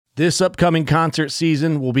This upcoming concert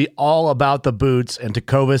season will be all about the boots, and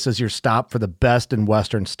Tecovas is your stop for the best in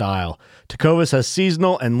Western style. Tecovas has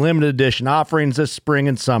seasonal and limited edition offerings this spring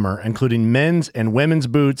and summer, including men's and women's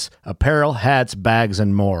boots, apparel, hats, bags,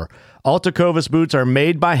 and more. All Tecovas boots are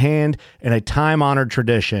made by hand in a time-honored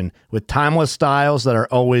tradition with timeless styles that are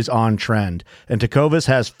always on trend. And Tecovas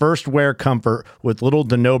has first wear comfort with little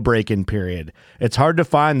to no break-in period. It's hard to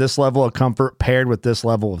find this level of comfort paired with this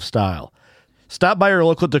level of style. Stop by your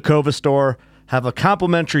local Tecovas store, have a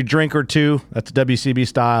complimentary drink or two, that's WCB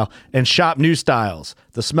style, and shop new styles.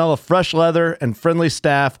 The smell of fresh leather and friendly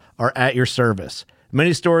staff are at your service.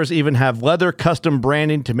 Many stores even have leather custom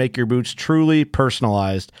branding to make your boots truly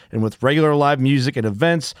personalized. And with regular live music and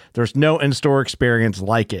events, there's no in-store experience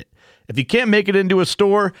like it. If you can't make it into a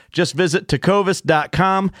store, just visit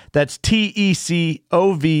tecovas.com. That's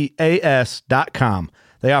TECOVAS.com.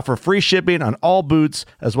 They offer free shipping on all boots,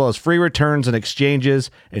 as well as free returns and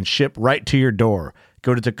exchanges, and ship right to your door.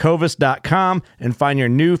 Go to tecovas.com and find your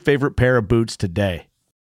new favorite pair of boots today.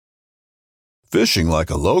 Fishing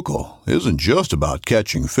like a local isn't just about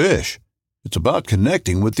catching fish. It's about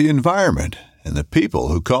connecting with the environment and the people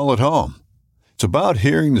who call it home. It's about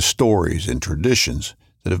hearing the stories and traditions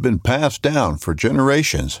that have been passed down for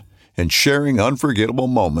generations and sharing unforgettable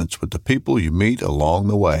moments with the people you meet along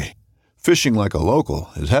the way. Fishing like a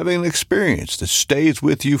local is having an experience that stays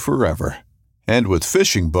with you forever. And with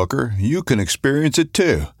Fishing Booker, you can experience it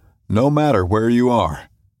too, no matter where you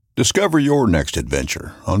are. Discover your next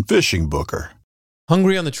adventure on Fishing Booker.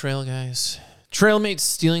 Hungry on the trail, guys? Trailmate's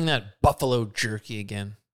stealing that buffalo jerky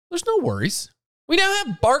again. There's no worries. We now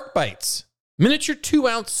have Bark Bites, miniature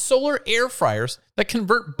 2-ounce solar air fryers that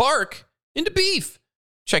convert bark into beef.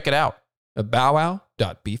 Check it out at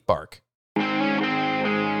bowwow.beefbark.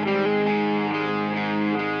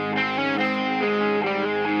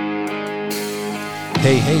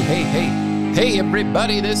 Hey,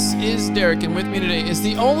 everybody, this is Derek, and with me today is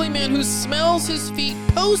the only man who smells his feet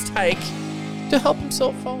post-hike to help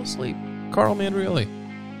himself fall asleep, Carl Mandrioli.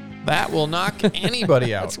 That will knock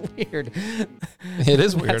anybody out. That's weird. It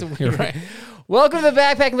is weird. That's weird. You're right. Welcome to the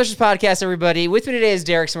Backpacking Delicious Podcast, everybody. With me today is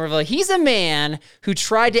Derek Somerville. He's a man who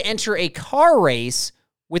tried to enter a car race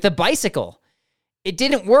with a bicycle. It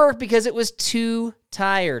didn't work because it was too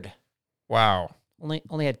tired. Wow.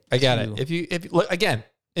 Only had two. I got it. If you look again,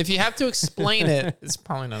 if you have to explain it, it's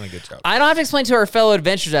probably not a good joke. I don't have to explain to our fellow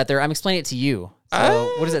adventurers out there. I'm explaining it to you.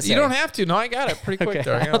 So what does that say? You don't have to. No, I got it pretty quick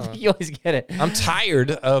there. I don't think you always get it. I'm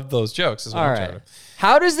tired of those jokes. Is what All I'm right. trying to.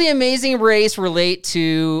 How does the Amazing Race relate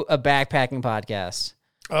to a backpacking podcast?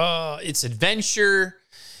 It's adventure.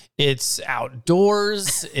 It's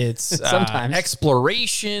outdoors. It's Sometimes.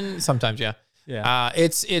 Exploration. Sometimes, yeah. Yeah.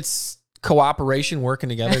 It's cooperation, working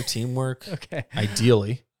together, teamwork. Okay.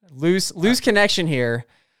 Ideally. Loose connection here.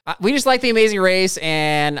 We just like the Amazing Race,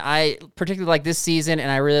 and I particularly like this season,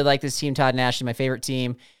 and I really like this team, Todd and Ashlie, my favorite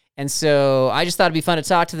team. And so I just thought it'd be fun to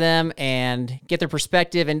talk to them and get their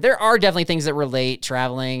perspective. And there are definitely things that relate,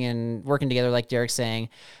 traveling and working together, like Derek's saying.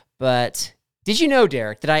 But did you know,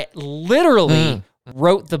 Derek, that I literally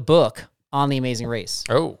wrote the book on the Amazing Race?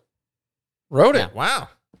 Oh, wrote Yeah. it. Wow.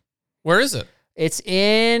 Where is it? It's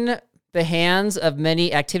in the hands of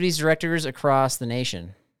many activities directors across the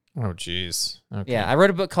nation. Oh, geez. Okay. Yeah, I wrote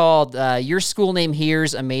a book called Your School Name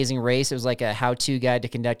Here's Amazing Race. It was like a how-to guide to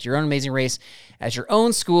conduct your own amazing race at your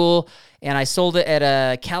own school, and I sold it at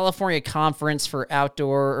a California conference for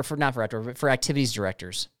for activities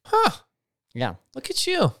directors. Huh. Yeah. Look at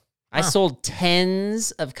you. I sold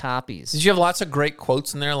tens of copies. Did you have lots of great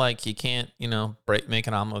quotes in there? Like you can't, make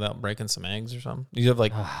an omelet without breaking some eggs or something? Did you have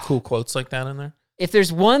like cool quotes like that in there? If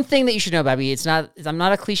there's one thing that you should know about me, I'm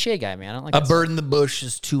not a cliche guy, man. I don't like a bird in the bush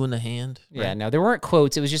is two in the hand. Right? Yeah, no, there weren't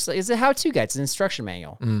quotes. It was just it's a how-to guide. It's an instruction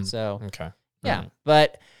manual. So okay, yeah.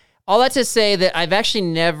 But all that to say that I've actually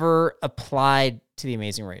never applied to the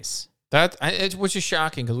Amazing Race. Which is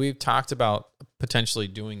shocking because we've talked about potentially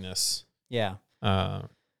doing this. Yeah,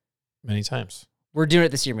 many times. We're doing it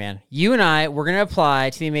this year, man. You and I, we're going to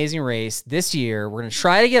apply to the Amazing Race this year. We're going to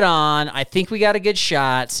try to get on. I think we got a good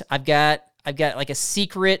shot. I've got like a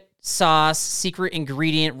secret sauce, secret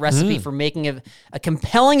ingredient recipe for making a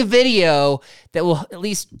compelling video that will at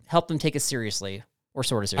least help them take us seriously or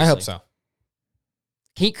sort of seriously. I hope so.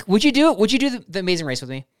 Would you do it? Would you do the Amazing Race with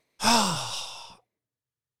me? I'm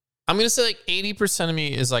going to say like 80% of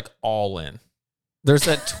me is like all in. There's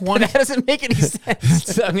that 20. That doesn't make any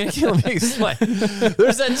sense. I'm going to kill me. There's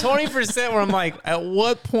that 20% where I'm like, at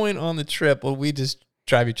what point on the trip will we just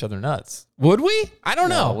drive each other nuts? Would we? I don't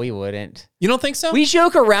know. No, we wouldn't. You don't think so? We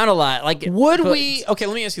joke around a lot. Like, we? Okay,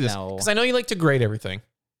 let me ask you this. No. Because I know you like to grade everything.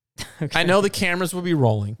 Okay. I know the cameras will be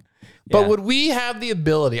rolling. But would we have the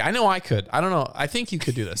ability? I know I could. I don't know. I think you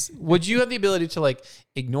could do this. Would you have the ability to like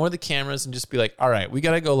ignore the cameras and just be like, all right, we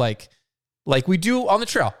got to go like we do on the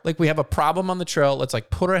trail. Like we have a problem on the trail. Let's like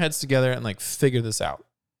put our heads together and like figure this out.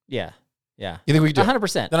 Yeah. Yeah. You think we could do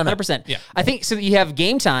 100%. Then I'm in. 100%. Yeah. I think so that you have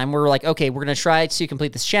game time where we're like, okay, we're going to try to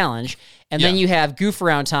complete this challenge. And then you have goof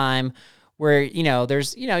around time where,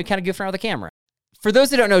 there's, you kind of goof around with the camera. For those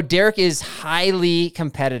that don't know, Derek is highly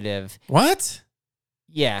competitive. What?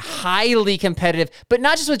 Yeah, highly competitive, but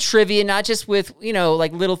not just with trivia, not just with,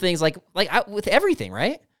 like little things, like with everything,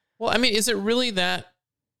 right? Well, I mean, is it really that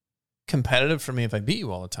competitive for me if I beat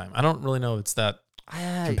you all the time? I don't really know if it's that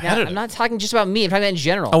competitive. I'm not talking just about me. I'm talking about in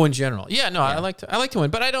general. Oh, in general. Yeah, no, I like to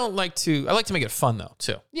win, but I like to make it fun though,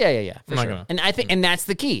 too. Yeah, for sure. And I think, and that's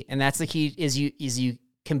the key. And that's the key is you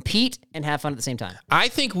compete and have fun at the same time. I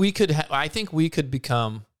think we could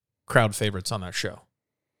become crowd favorites on that show.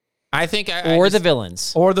 I think the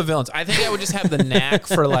villains. Or the villains. I think I would just have the knack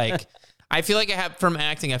for like, I feel like I have from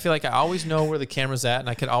acting, I feel like I always know where the camera's at and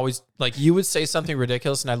I could always, like you would say something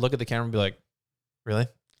ridiculous and I'd look at the camera and be like, really?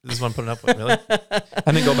 This is what I'm putting up with, really?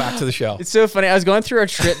 And then go back to the show. It's so funny. I was going through our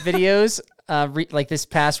trip videos like this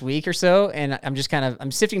past week or so, and I'm just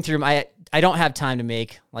I'm sifting through them. I don't have time to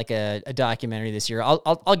make like a documentary this year.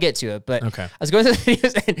 I'll get to it, but okay. I was going through the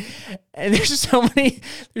videos and there's so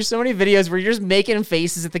many videos where you're just making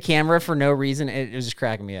faces at the camera for no reason. It was just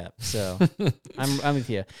cracking me up. So I'm with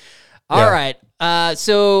you. All right.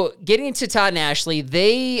 So getting into Todd and Ashlie,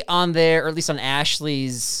 they on there, or at least on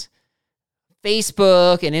Ashley's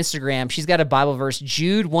Facebook and Instagram, she's got a Bible verse,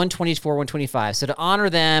 Jude 1:24-125. So to honor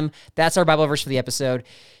them, that's our Bible verse for the episode.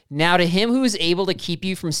 Now to him who is able to keep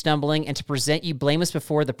you from stumbling and to present you blameless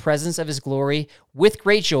before the presence of his glory with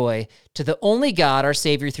great joy, to the only God, our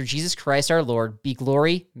Savior, through Jesus Christ our Lord, be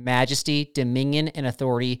glory, majesty, dominion, and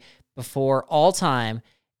authority before all time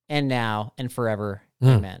and now and forever.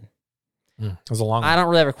 Amen. That was a long one. I don't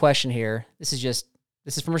really have a question here. This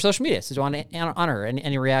is from her social media. So do you want to honor her?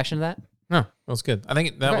 Any reaction to that? No, that was good. I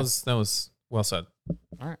think that was well said.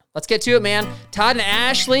 All right, let's get to it, man. Todd and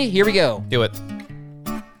Ashlie, here we go. Do it.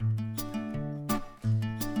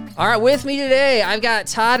 All right, with me today, I've got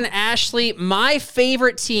Todd and Ashlie, my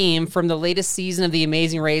favorite team from the latest season of The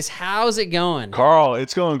Amazing Race. How's it going? Carl,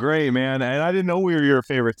 it's going great, man. And I didn't know we were your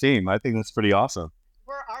favorite team. I think that's pretty awesome.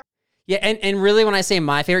 Yeah, and really when I say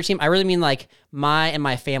my favorite team, I really mean like my and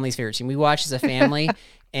my family's favorite team. We watch as a family.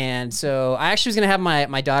 And so I actually was going to have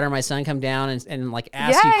my daughter and my son come down and like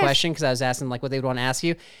ask you a question because I was asking like what they would want to ask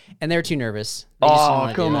you. And they were too nervous. They just didn't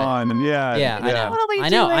wanna come do it. on. Yeah. I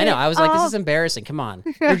know. I was like, this is embarrassing. Come on.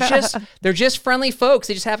 They're just friendly folks.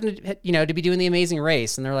 They just happen to, to be doing The Amazing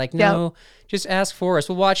Race. And they're like, no, just ask for us.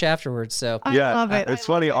 We'll watch afterwards. So I love it. It's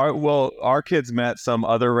funny. Our kids met some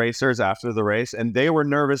other racers after the race and they were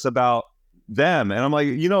nervous about them. And I'm like,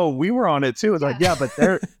 we were on it too. It's like, yeah, but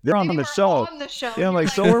they're on the show. Yeah, I'm like,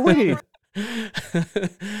 so are we.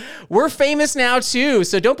 We're famous now too,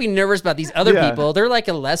 so don't be nervous about these other people. They're like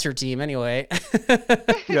a lesser team anyway.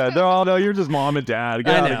 Yeah, they're all, no, you're just mom and dad.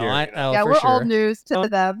 Get out of here. We're all news to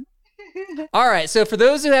them. All right, so for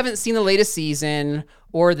those who haven't seen the latest season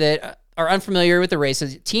or that are unfamiliar with the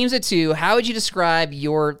races, teams of two, how would you describe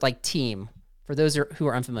your team for those who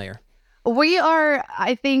are unfamiliar? We are,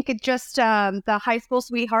 I think, just the high school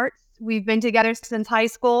sweethearts. We've been together since high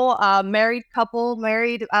school, married couple,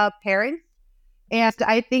 married parents. And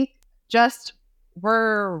I think just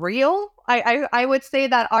we're real. I would say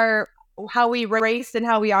that how we race and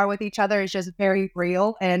how we are with each other is just very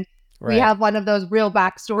real. And we have one of those real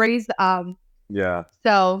backstories. Yeah.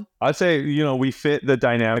 So I'd say, we fit the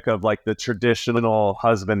dynamic of like the traditional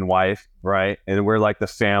husband, wife, right? And we're like the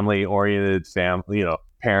family oriented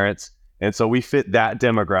parents. And so we fit that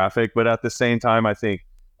demographic, but at the same time, I think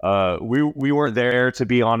we weren't there to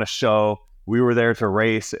be on a show. We were there to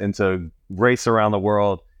race and to race around the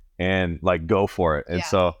world and like go for it. And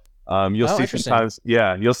so you'll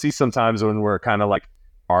see sometimes when we're kind of like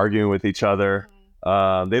arguing with each other.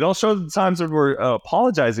 They don't show the times when we're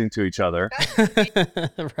apologizing to each other.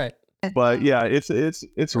 Right. But yeah,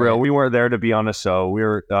 it's real. We weren't there to be on a show. We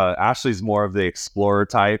were Ashley's more of the explorer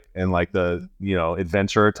type and like the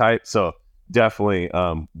adventurer type. So definitely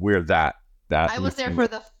we're that. I was there for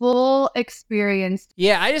the full experience.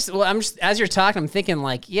 Yeah, I'm just as you're talking, I'm thinking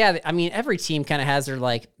like, yeah, I mean, every team kind of has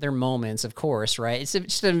their moments, of course, right? It's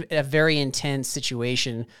just a very intense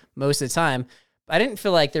situation most of the time. But I didn't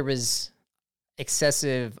feel like there was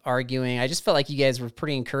excessive arguing. I just felt like you guys were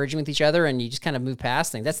pretty encouraging with each other and you just kind of moved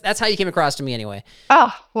past things. That's how you came across to me anyway.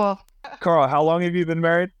 Oh, well. Carl, how long have you been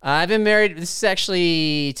married? I've been married. This is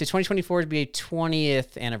actually to 2024 to be a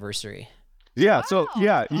 20th anniversary. Yeah. So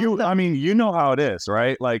Wow. yeah, I mean, you know how it is,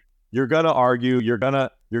 right? Like you're gonna argue, you're gonna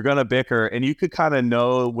bicker, and you could kind of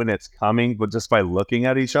know when it's coming, but just by looking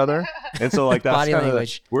at each other. And so like that's Body kind of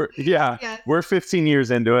language. Yes. we're 15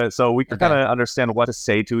 years into it, so we can Okay. kind of understand what to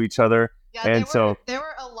say to each other. Yeah, And so there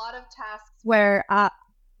were a lot of tasks where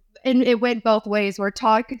and it went both ways, where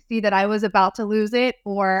Todd could see that I was about to lose it,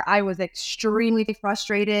 or I was extremely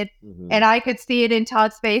frustrated. And I could see it in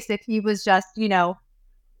Todd's face if he was just,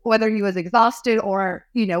 whether he was exhausted or,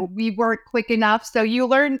 we weren't quick enough. So you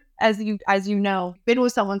learn, as you know, been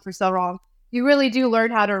with someone for so long, you really do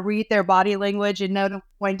learn how to read their body language and know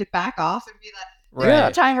when to back off and be like, there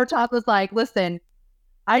was a time where Todd was like, listen,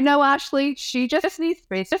 I know Ashlie, she just needs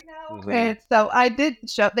space now. And so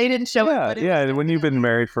they didn't show it. But Yeah. And when you've been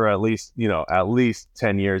married for at least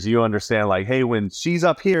 10 years, you understand like, hey, when she's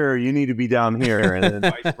up here, you need to be down here, and then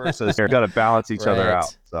vice versa. So you got to balance each other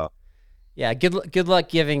out. So Yeah, good luck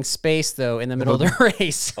giving space though in the middle of the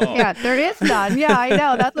race. Yeah, there is none. Yeah, I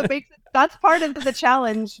know. That's part of the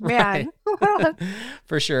challenge, man.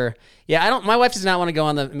 For sure. Yeah, my wife does not want to go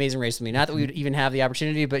on the Amazing Race with me. Not that we would even have the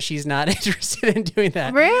opportunity, but she's not interested in doing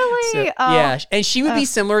that. Really? So, yeah, and she would be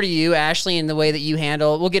similar to you, Ashlie, in the way that you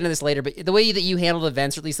handle. We'll get into this later, but the way that you handled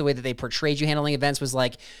events, or at least the way that they portrayed you handling events, was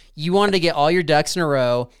like you wanted to get all your ducks in a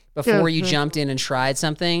row before you jumped in and tried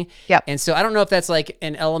something. Yep. And so I don't know if that's like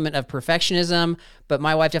an element of perfectionism, but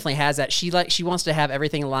my wife definitely has that. She wants to have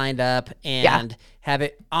everything lined up and have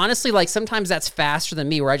it. Honestly, like sometimes that's faster than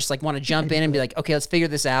me, where I just like want to jump in and be like, okay, let's figure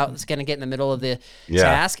this out. Let's kind of get in the middle of the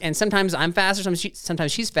task. And sometimes I'm faster,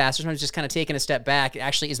 sometimes she's faster, sometimes just kind of taking a step back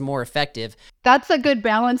actually is more effective. That's a good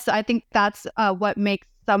balance. I think that's what makes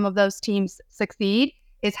some of those teams succeed,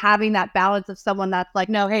 is having that balance of someone that's like,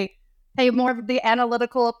 no, hey, more of the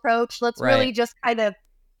analytical approach. Let's really just kind of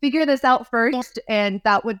figure this out first. And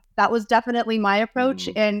that was definitely my approach.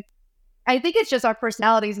 And I think it's just our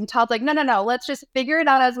personalities. And Todd's like, no, let's just figure it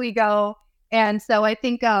out as we go. And so I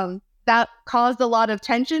think that caused a lot of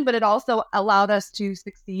tension, but it also allowed us to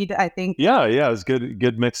succeed, I think. Yeah, it was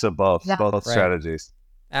good mix of both strategies.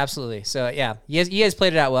 Absolutely. So yeah, you guys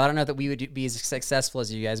played it out well. I don't know that we would be as successful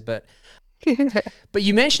as you guys, but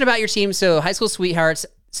you mentioned about your team. So high school sweethearts.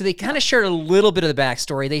 So they kind of shared a little bit of the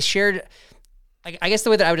backstory. They shared, I guess the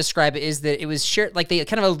way that I would describe it is that it was shared, like they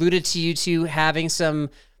kind of alluded to you two having some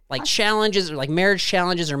like challenges, or like marriage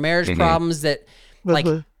challenges or marriage problems that like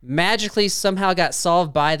magically somehow got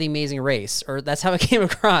solved by the Amazing Race, or that's how it came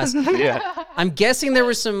across. Yeah. I'm guessing there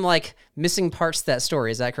were some like missing parts to that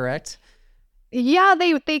story. Is that correct? Yeah,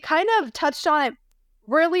 they kind of touched on it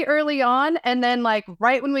really early on, and then like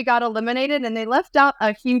right when we got eliminated, and they left out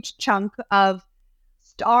a huge chunk of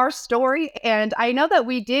our story. And I know that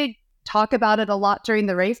we did talk about it a lot during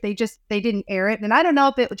the race. They didn't air it, and I don't know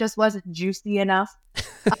if it just wasn't juicy enough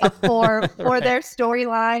for their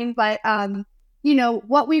storyline. But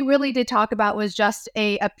what we really did talk about was just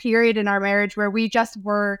a period in our marriage where we just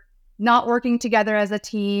were not working together as a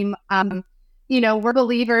team. We're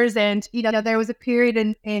believers, and there was a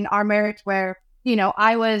period in our marriage where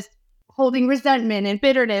I was holding resentment and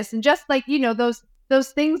bitterness, and just like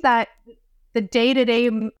those things that the day-to-day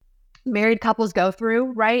married couples go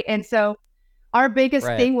through, right? And so our biggest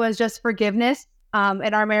thing was just forgiveness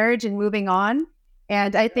in our marriage and moving on.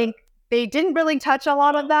 And I think they didn't really touch a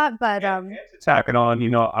lot of that, but tacking on,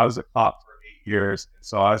 I was a cop for 8 years,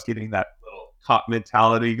 so I was getting that little cop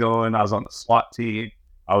mentality going. I was on the SWAT team.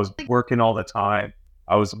 I was working all the time.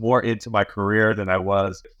 I was more into my career than I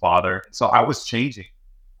was a father. So I was changing.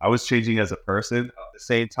 I was changing as a person. At the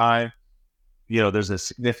same time, there's a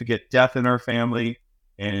significant death in our family,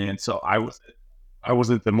 and so I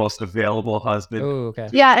wasn't the most available husband. Oh, okay.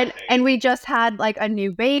 Yeah, and we just had like a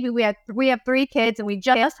new baby. We have 3 kids, and we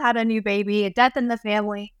just had a new baby, a death in the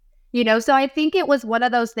family. So I think it was one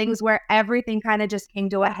of those things where everything kind of just came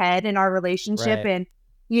to a head in our relationship, and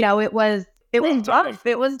it was tough.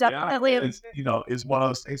 It was definitely it's one of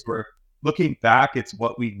those things where looking back, it's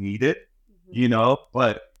what we needed,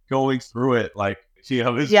 but going through it, like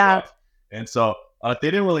it's rough. And so they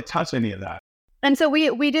didn't really touch any of that. And so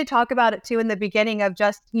we did talk about it too in the beginning of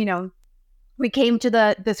just, we came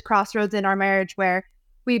to this crossroads in our marriage where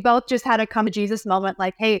we both just had a come to Jesus moment.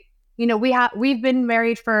 Like, hey, we've been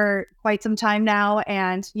married for quite some time now,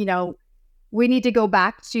 and, we need to go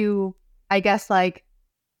back to, I guess, like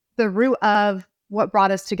the root of what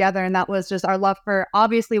brought us together. And that was just our love for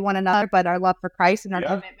obviously one another, but our love for Christ and our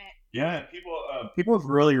commitment. Yeah. People have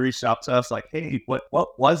really reached out to us like, hey, what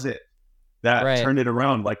was it that turned it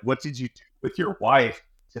around? Like, what did you do with your wife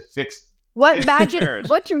to fix what magic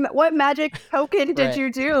what magic token did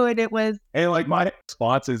you do? And it was, and like my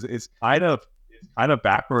response is kind of kind of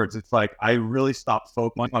backwards. It's like I really stopped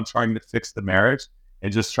focusing on trying to fix the marriage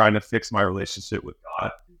and just trying to fix my relationship with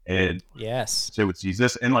God and Yes. with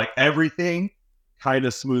Jesus, and like everything kind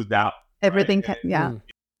of smoothed out. Everything, right? yeah.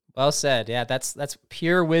 Well said. Yeah, that's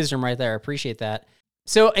pure wisdom right there. I appreciate that.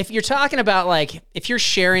 So if you're talking about like, if you're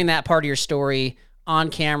sharing that part of your story on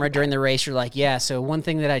camera during the race, you're like, yeah, so one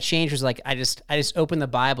thing that I changed was like, I just opened the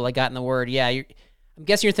Bible, I got in the Word. Yeah, I'm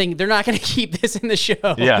guessing you're thinking they're not going to keep this in the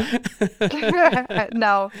show. Yeah.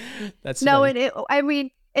 No, That's no, funny.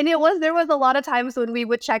 there was a lot of times when we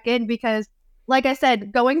would check in because, like I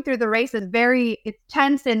said, going through the race is it's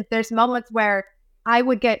tense, and there's moments where I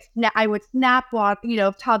would snap while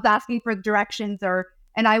if Todd's asking for directions,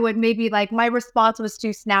 and I would maybe like my response was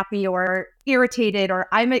too snappy or irritated, or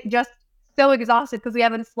I'm just so exhausted because we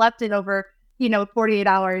haven't slept in over 48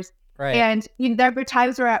 hours. Right. And there were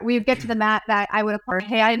times where we would get to the mat that I would have,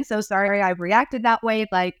 hey, I'm so sorry I reacted that way,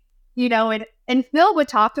 and Phil would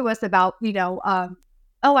talk to us about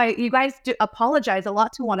you guys do apologize a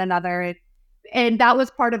lot to one another, and that was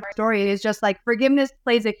part of our story. Is just like forgiveness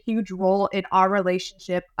plays a huge role in our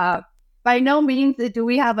relationship. By no means do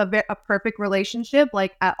we have a perfect relationship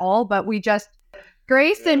like at all, but we just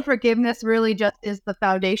grace and forgiveness really just is the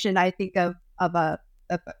foundation, I think, of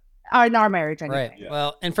our marriage. Anyway. Right. Yeah.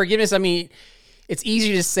 Well, and forgiveness, I mean, it's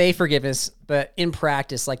easy to say forgiveness, but in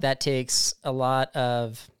practice, like that takes a lot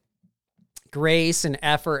of grace and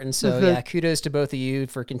effort. And so, yeah, kudos to both of you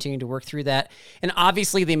for continuing to work through that. And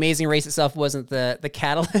obviously the Amazing Race itself wasn't the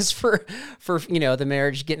catalyst for the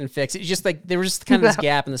marriage getting fixed. It's just like, there was just kind of this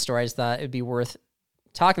gap in the story. I just thought it'd be worth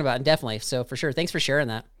talking about, and definitely. So for sure. Thanks for sharing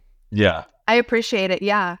that. Yeah. I appreciate it.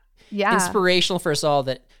 Yeah. Yeah. Inspirational for us all,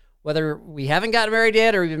 that whether we haven't gotten married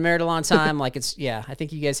yet or we've been married a long time, like I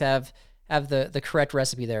think you guys have the correct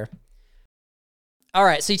recipe there. All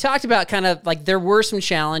right. So you talked about kind of like there were some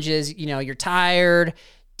challenges, you're tired,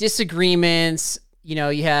 disagreements,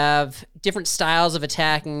 you have different styles of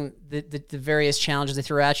attacking the various challenges they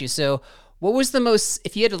threw at you. So what was the most,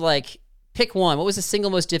 if you had to like pick one, what was the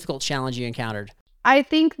single most difficult challenge you encountered? I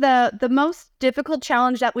think the most difficult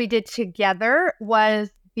challenge that we did together was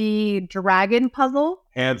the dragon puzzle.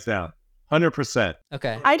 Hands down. 100%.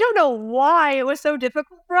 Okay. I don't know why it was so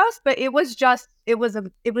difficult for us, but it was just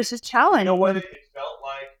challenge. You know what? It felt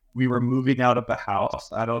like we were moving out of the house.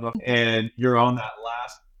 I don't know. And you're on that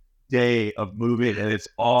last day of moving, and it's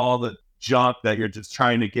all the junk that you're just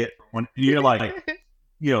trying to get from one. You're like,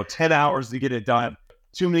 10 hours to get it done.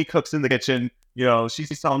 Too many cooks in the kitchen.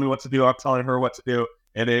 She's telling me what to do. I'm telling her what to do.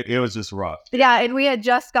 And it was just rough. Yeah. And we had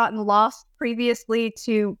just gotten lost previously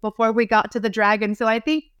before we got to the dragon. So I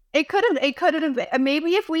think it could have,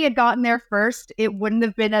 maybe if we had gotten there first, it wouldn't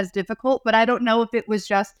have been as difficult, but I don't know if it was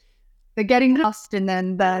just the getting lost and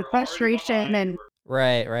then the frustration and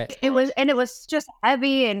right. It was just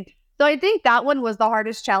heavy. And so I think that one was the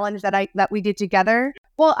hardest challenge that we did together.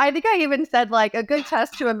 Well, I think I even said like a good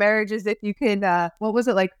test to a marriage is if you can, what was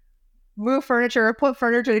it, like move furniture or put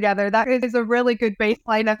furniture together. That is a really good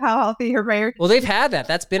baseline of how healthy your marriage is. Well, they've had that.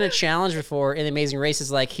 That's been a challenge before in Amazing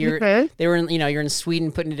Races. Like here, they were in, you're in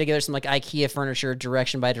Sweden putting together some like IKEA furniture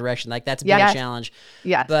direction by direction. Like that's been a challenge.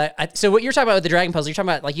 Yeah. But so what you're talking about with the dragon puzzle, you're talking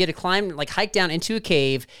about like you had to climb, like hike down into a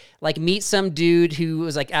cave, like meet some dude who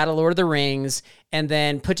was like out of Lord of the Rings, and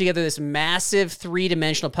then put together this massive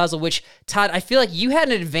 3-dimensional puzzle, which Todd, I feel like you had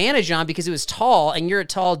an advantage on because it was tall and you're a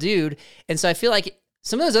tall dude. And so I feel like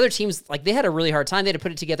some of those other teams, like they had a really hard time. They had to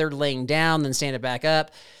put it together laying down, then stand it back up.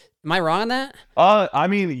 Am I wrong on that?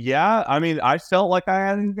 Yeah. I felt like I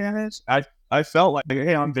had an advantage. I felt like,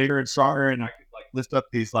 hey, I'm bigger and stronger, and I could like lift up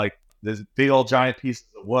this big old giant pieces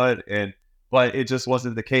of wood, but it just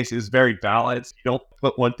wasn't the case. It was very balanced. You don't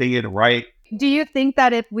put one thing in right. Do you think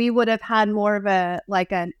that if we would have had more of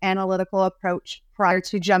an analytical approach prior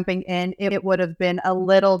to jumping in, it would have been a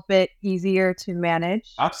little bit easier to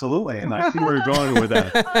manage? Absolutely. And I see where you're going with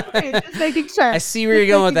that. Okay, just making sure. I see where you're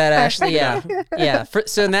going with that, Ashlie. Yeah. Yeah.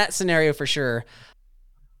 So in that scenario, for sure,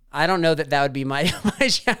 I don't know that would be my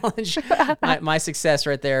challenge, my success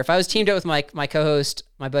right there. If I was teamed up with my co-host,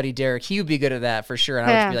 my buddy Derek, he would be good at that for sure.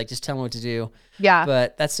 And I would just be like, just tell him what to do. Yeah.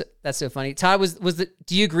 But that's so funny. Todd,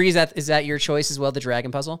 do you agree? Is that your choice as well? The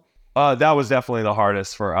dragon puzzle? That was definitely the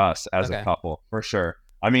hardest for us as a couple, for sure.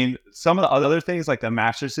 I mean, some of the other things like the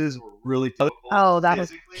mattresses were really difficult. Oh, that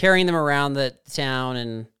was carrying them around the town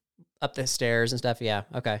and up the stairs and stuff. Yeah.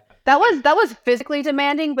 Okay. That was physically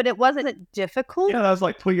demanding, but it wasn't difficult. Yeah, that was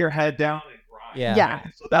like put your head down and grind. Yeah.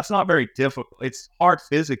 So that's not very difficult. It's hard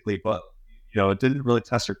physically, but it didn't really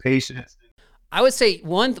test your patience. I would say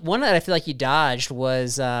one that I feel like you dodged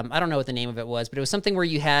was I don't know what the name of it was, but it was something where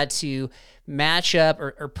you had to match up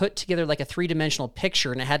or put together like a 3-dimensional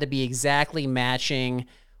picture, and it had to be exactly matching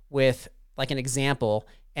with like an example.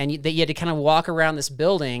 And you had to kind of walk around this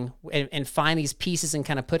building and find these pieces and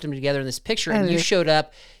kind of put them together in this picture. And you showed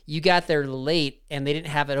up, you got there late, and they didn't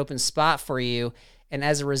have an open spot for you. And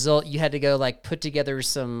as a result, you had to go like put together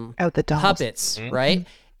some the dolls. puppets, right?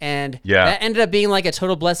 And that ended up being like a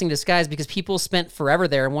total blessing in disguise because people spent forever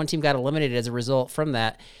there, and one team got eliminated as a result from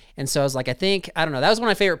that. And so I was like, I don't know. That was one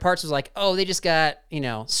of my favorite parts, was like, oh, they just got,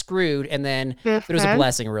 screwed. And then but it was a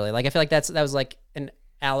blessing, really. Like, I feel like that was like an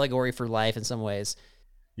allegory for life in some ways.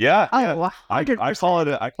 Yeah. Oh, I call it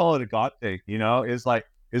a God thing, it's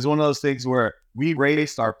one of those things where we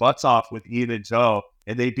raced our butts off with Ian and Joe,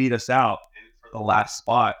 and they beat us out for the last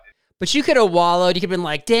spot. But you could have wallowed. You could have been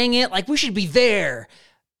like, dang it, like we should be there.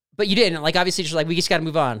 But you didn't. Like, obviously, just like, we just got to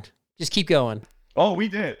move on. Just keep going. Oh, we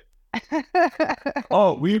did.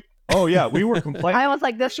 We were complaining. I was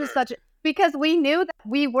like, this is because we knew that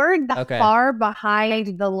we weren't that far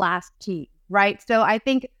behind the last team, right? So I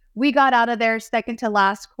think we got out of there second to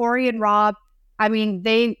last. Corey and Rob, I mean,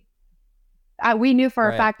 we knew for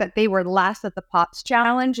a fact that they were last at the Pops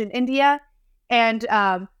Challenge in India. And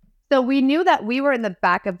so we knew that we were in the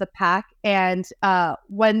back of the pack. And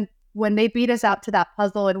when they beat us out to that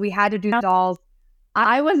puzzle and we had to do dolls,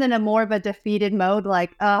 I was in a more of a defeated mode,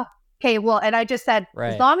 like, okay, well, and I just said,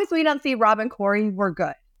 as long as we don't see Rob and Corey, we're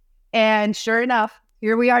good. And sure enough,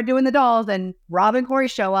 here we are doing the dolls, and Rob and Corey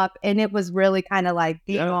show up, and it was really kind of like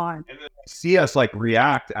deep on. And then see us like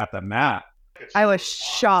react at the map. I was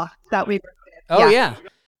shocked that we were. Oh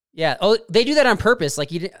yeah. Oh, they do that on purpose.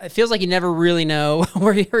 Like, it feels like you never really know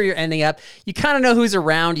where you're ending up. You kind of know who's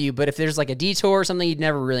around you, but if there's like a detour or something, you'd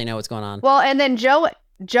never really know what's going on. Well, and then Joe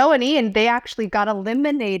and Ian, they actually got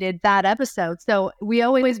eliminated that episode. So we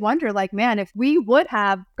always wonder, like, man, if we would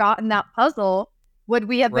have gotten that puzzle, would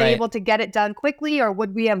we have been able to get it done quickly, or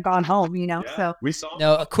would we have gone home, So we saw.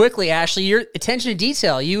 No, quickly, Ashlie, your attention to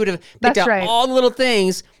detail. You would have picked out all the little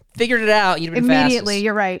things, figured it out. You'd have been immediately. fastest.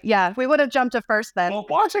 You're right. Yeah, we would have jumped to first then. Well,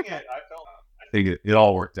 watching it, I think it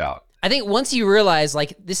all worked out. I think once you realize,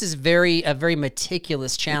 like, this is a very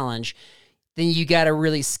meticulous challenge, then you got to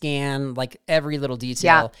really scan like every little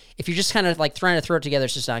detail. Yeah. If you're just kind of like trying to throw it together,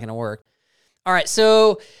 it's just not going to work. All right,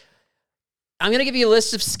 so I'm going to give you a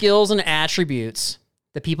list of skills and attributes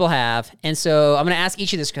that people have. And so I'm going to ask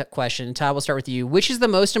each of this question. Todd, we'll start with you. Which is the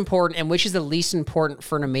most important and which is the least important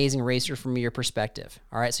for an amazing racer from your perspective?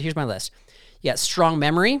 All right, so here's my list. You got strong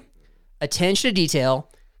memory, attention to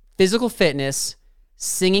detail, physical fitness,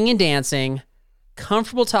 singing and dancing,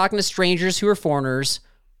 comfortable talking to strangers who are foreigners,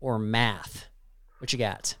 or math. What you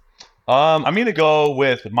got? I'm going to go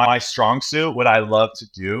with my strong suit, what I love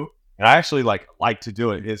to do. And I actually like to do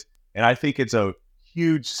it is, and I think it's a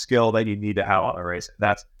huge skill that you need to have on a race.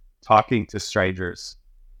 That's talking to strangers.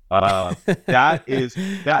 That is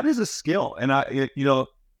a skill. And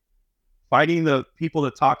finding the people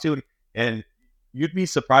to talk to, and you'd be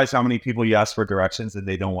surprised how many people you ask for directions and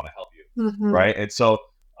they don't want to help you. Mm-hmm. Right. And so,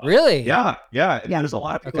 really? Yeah. And there's a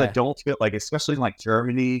lot of people that don't feel like, especially in like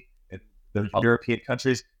Germany and the European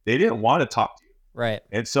countries, they didn't want to talk to you. Right.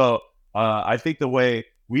 And so I think the way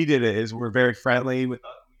we did it is we're very friendly with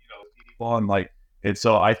people, and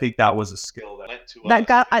so I think that was a skill that led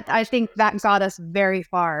to us. I think that got us very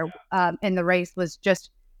far in the race, was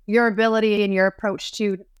just your ability and your approach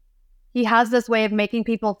to. He has this way of making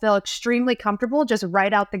people feel extremely comfortable just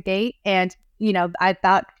right out the gate, and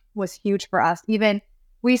that was huge for us. Even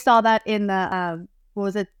we saw that in the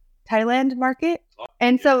Thailand market,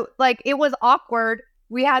 and so like it was awkward.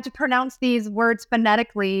 We had to pronounce these words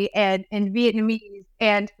phonetically and in Vietnamese,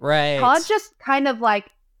 and Todd just kind of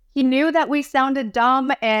like. He knew that we sounded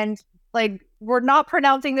dumb and like we're not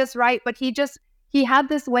pronouncing this right, but he had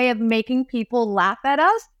this way of making people laugh at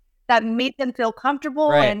us that made them feel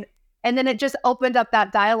comfortable, and then it just opened up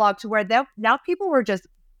that dialogue to where now people were just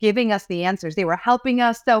giving us the answers. They were helping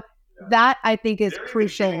us. So that I think is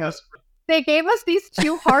crucial. They gave us these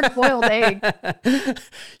 2 hard-boiled eggs.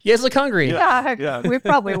 You guys look hungry. Yeah. We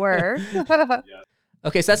probably were.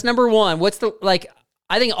 Okay, so that's number 1. What's the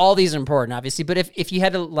I think all these are important, obviously, but if you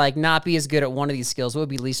had to like not be as good at one of these skills, what would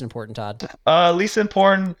be least important, Todd? Least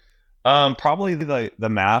important, probably the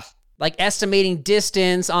math. Like estimating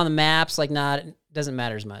distance on the maps, doesn't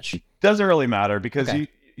matter as much. It doesn't really matter because you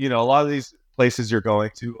a lot of these places you're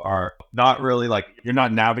going to are not really like, you're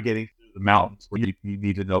not navigating through the mountains where you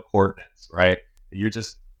need to know coordinates, right? You're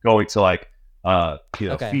just going to like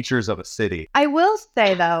features of a city. I will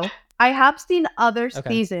say though, I have seen other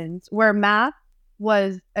seasons where math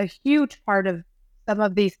was a huge part of some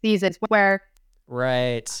of these seasons where,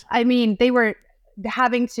 Right. I mean, they were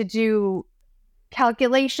having to do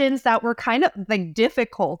calculations that were kind of like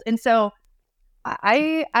difficult. And so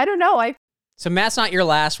I don't know. So Matt's not your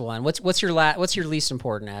last one. What's your least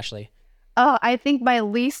important, Ashlie? I think my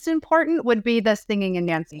least important would be the singing and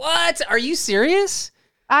dancing. What? Are you serious?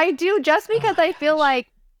 I do, just because I feel like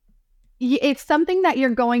it's something that you're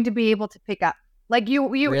going to be able to pick up. Like you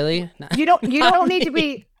Really? you don't need to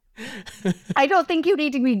be. I don't think you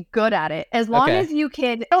need to be good at it as long as you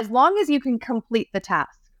can complete the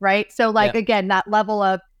task, right? So like again, that level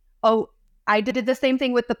of, oh, I did the same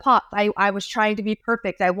thing with the pop. I was trying to be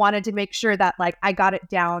perfect. I wanted to make sure that like I got it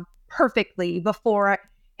down perfectly before.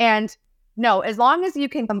 And no, as long as you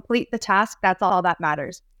can complete the task, that's all that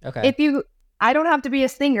matters. Okay. I don't have to be a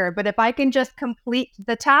singer, but if I can just complete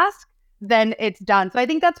the task, then it's done. So I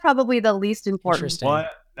think that's probably the least important. Interesting. Well,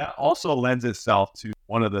 that also lends itself to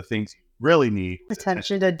one of the things you really need.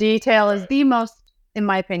 Attention to detail is the most, in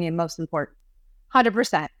my opinion, most important.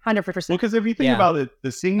 100%. 100%. Well, because if you think about it,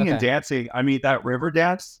 the singing and dancing, I mean, that river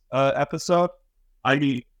dance episode, I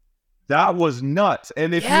mean, that was nuts.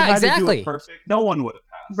 And if you had to do it perfect, no one would have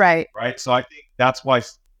passed. Right. Right. So I think that's why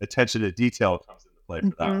attention to detail comes into play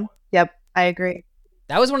for that one. Yep. I agree.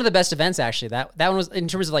 That was one of the best events, actually. That one was, in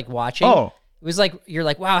terms of like watching. Oh. It was like, you're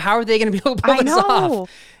like, wow, how are they going to be able to pull this off?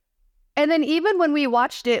 And then even when we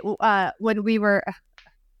watched it, when we were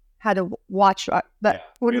had to watch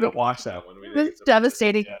that, we didn't watch that one. It was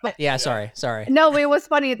devastating. Sorry. No, it was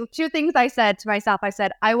funny. The two things I said to myself, I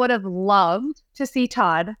said, I would have loved to see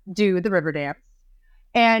Todd do the river dance.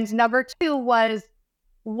 And number two was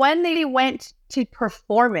when they went to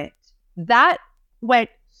perform it, that went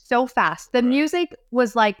so fast. The music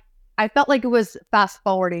was like, I felt like it was fast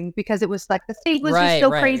forwarding because it was like the stage was just so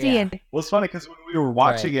crazy. Yeah. And well, it's funny because when we were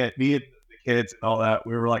watching it, me and the kids and all that,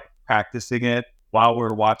 we were like practicing it while we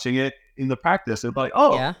were watching it in the practice. And like,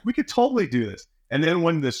 we could totally do this. And then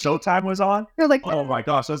when the showtime was on, you're like, oh my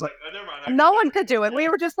gosh. I was like, oh, never mind. No one could do it. We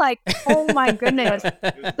were just like, oh my goodness.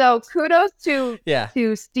 So kudos to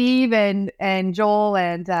Steve and Joel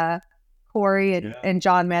and Corey and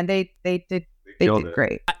John, man. They did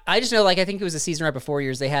great. I just know, like, I think it was the season right before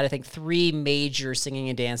yours. They had, I think, 3 major singing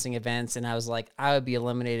and dancing events, and I was like, I would be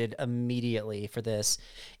eliminated immediately for this,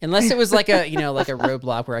 unless it was like a, like a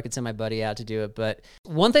roadblock where I could send my buddy out to do it. But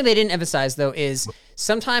one thing they didn't emphasize though is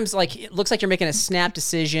sometimes, like, it looks like you're making a snap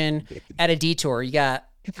decision at a detour. You got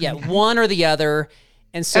one or the other,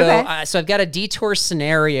 and so so I've got a detour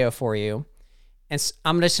scenario for you, and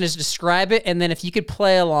I'm just going to describe it, and then if you could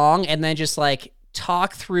play along, and then just like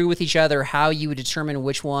talk through with each other how you would determine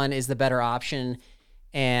which one is the better option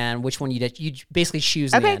and which one you basically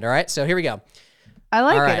choose in the end. All right. So here we go. I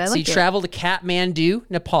like it. So you travel to Kathmandu,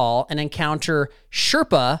 Nepal, and encounter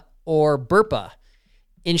Sherpa or Burpa.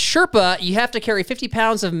 In Sherpa, you have to carry 50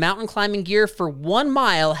 pounds of mountain climbing gear for 1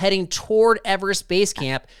 mile heading toward Everest Base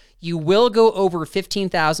Camp. You will go over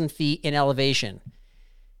 15,000 feet in elevation.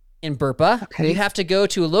 In Burpa, you have to go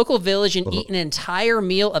to a local village and eat an entire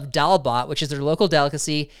meal of dalbat, which is their local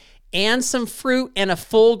delicacy, and some fruit and a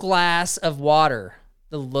full glass of water,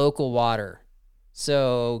 the local water.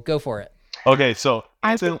 So go for it. Okay, so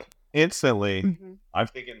instantly, I'm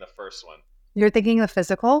thinking the first one. You're thinking the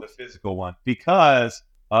physical? The physical one. Because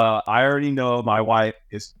I already know my wife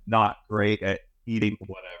is not great at eating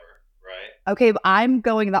whatever, right? Okay, but I'm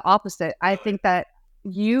going the opposite. I think that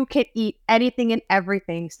you can eat anything and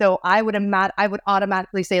everything. So I would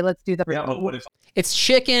automatically say, let's do the fruit. Yeah, but what if it's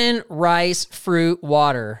chicken, rice, fruit,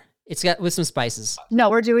 water. It's got with some spices. No,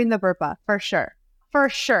 we're doing the burpa for sure. For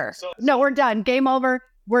sure. No, we're done. Game over.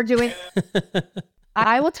 We're doing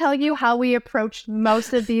I will tell you how we approached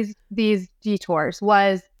most of these detours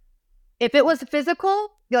was if it was physical,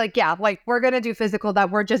 you're like, yeah, like we're gonna do physical, that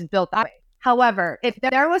we're just built that way. However, if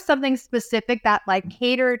there was something specific that like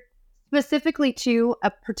catered specifically to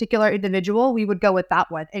a particular individual, we would go with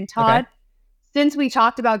that one. And Todd, since we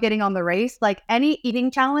talked about getting on the race, like any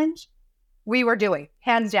eating challenge, we were doing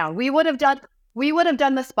hands down. We would have done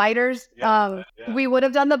the spiders. We would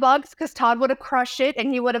have done the bugs because Todd would have crushed it,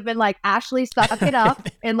 and he would have been like, Ashlie, suck it up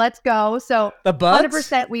and let's go. So the bugs?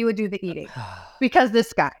 100% we would do the eating because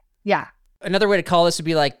this guy, Another way to call this would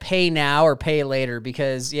be like pay now or pay later,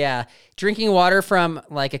 because drinking water from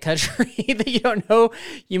like a country that you don't know,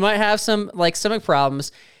 you might have some like stomach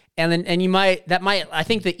problems, and I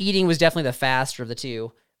think the eating was definitely the faster of the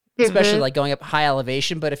two, especially like going up high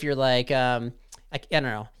elevation. But if you're like, I don't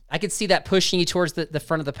know, I could see that pushing you towards the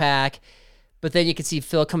front of the pack. But then you could see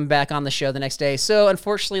Phil coming back on the show the next day. So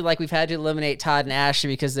unfortunately, like we've had to eliminate Todd and Ashlie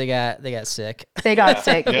because they got sick. They got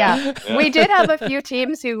sick. Yeah. We did have a few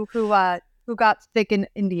teams who got sick in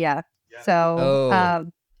India.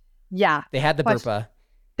 So yeah, they had the but burpa.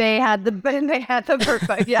 They had the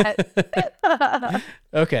burpa. Yes.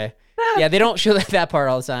 Okay. Yeah, they don't show that part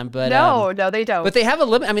all the time, but no, they don't. But they have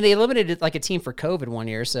they eliminated like a team for COVID one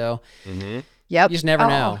year, so yep. You just never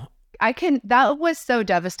know. That was so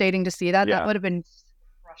devastating to see that. Yeah. That would have been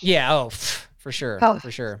crushing. Yeah, for sure. Oh. For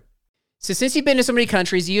sure. So since you've been to so many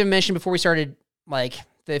countries, you even mentioned before we started like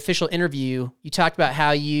the official interview, you talked about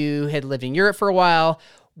how you had lived in Europe for a while.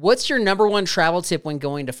 What's your number one travel tip when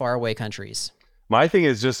going to faraway countries? My thing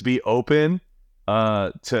is just be open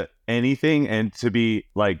to anything and to be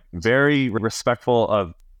like very respectful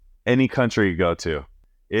of any country you go to.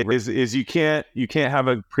 It is you can't have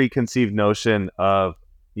a preconceived notion of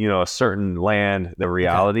a certain land, the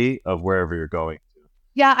reality of wherever you're going to.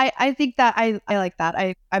 Yeah, I think that I like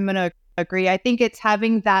that. I'm gonna agree. I think it's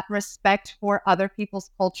having that respect for other people's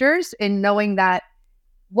cultures and knowing that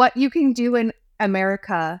what you can do in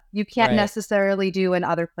America, you can't necessarily do in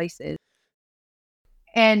other places.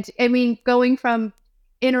 And I mean, going from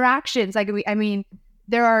interactions,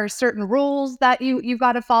 there are certain rules that you've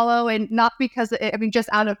got to follow, and not because just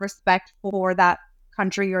out of respect for that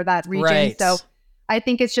country or that region. Right. So I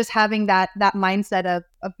think it's just having that mindset of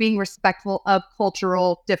being respectful of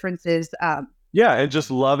cultural differences. Yeah, and just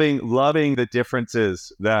loving the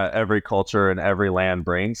differences that every culture and every land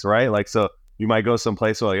brings, right? Like, so you might go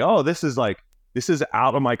someplace where this is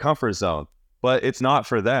out of my comfort zone, but it's not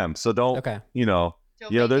for them. So don't,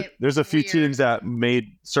 there's a few teams that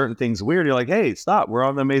made certain things weird. You're like, hey, stop. We're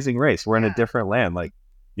on the Amazing Race. We're in a different land. Like,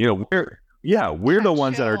 we're the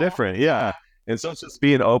ones that are different. Yeah. And so it's just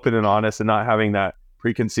being open and honest and not having that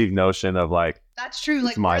preconceived notion of like, that's true.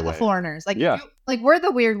 Like we're the foreigners. Like, yeah. We're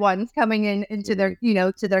the weird ones coming into their,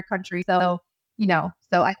 to their country. So,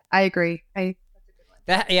 so I agree.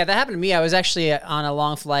 That happened to me. I was actually on a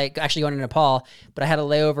long flight, actually going to Nepal, but I had a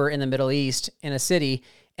layover in the Middle East in a city,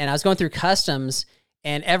 and I was going through customs,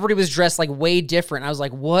 and everybody was dressed like way different. I was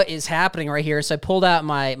like, what is happening right here? So I pulled out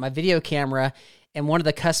my video camera, and one of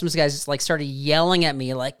the customs guys like started yelling at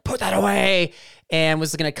me, like, put that away, and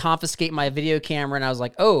was going to confiscate my video camera. And I was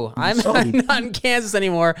like, oh, I'm not in Kansas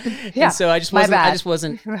anymore. Yeah, and so I just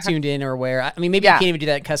wasn't tuned in or aware. I mean, maybe you can't even do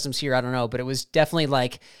that in customs here. I don't know, but it was definitely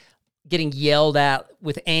like getting yelled at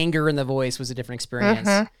with anger in the voice was a different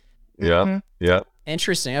experience. Yeah.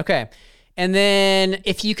 Interesting. Okay. And then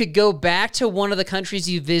if you could go back to one of the countries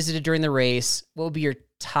you visited during the race, what would be your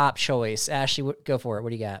top choice? Ashlie, go for it. What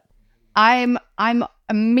do you got? I'm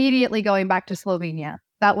immediately going back to Slovenia.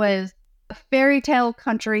 That was a fairy tale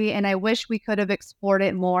country, and I wish we could have explored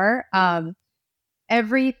it more.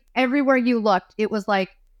 Everywhere you looked, it was like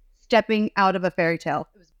stepping out of a fairy tale.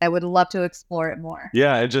 I would love to explore it more.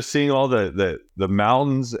 Yeah, and just seeing all the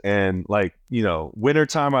mountains, and like,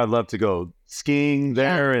 wintertime I'd love to go skiing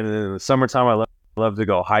there, and in the summertime I'd love to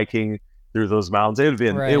go hiking through those mountains.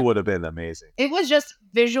 It would have been amazing. It was just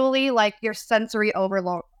visually like your sensory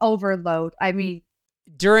overload. I mean,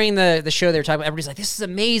 during the show they were talking about, everybody's like, this is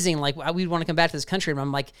amazing, like we'd want to come back to this country. And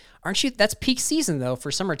I'm like, aren't you? That's peak season though for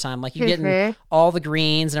summertime. Like you're getting all the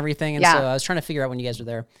greens and everything. And so I was trying to figure out when you guys were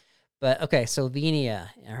there. But okay, Slovenia.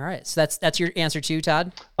 All right. So that's your answer too,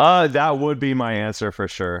 Todd? That would be my answer for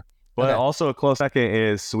sure. But also a close second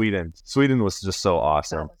is Sweden. Sweden was just so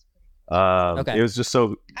awesome. It was just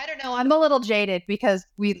so... I don't know. I'm a little jaded because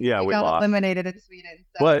we got eliminated in Sweden.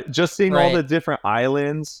 So. But just seeing all the different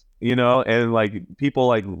islands, and like people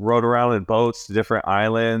like rode around in boats to different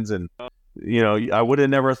islands, and I would have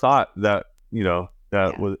never thought that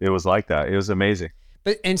it was like that. It was amazing.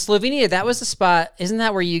 But in Slovenia, that was the spot. Isn't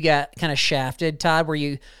that where you got kind of shafted, Todd? Where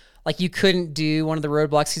you couldn't do one of the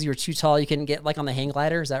roadblocks because you were too tall. You couldn't get like on the hang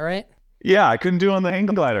glider. Is that right? Yeah, I couldn't do on the hang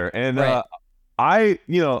glider, and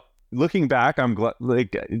looking back, I'm glad.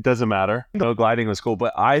 Like, it doesn't matter. Gliding was cool,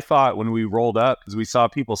 but I thought when we rolled up, because we saw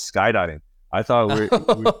people skydiving, I thought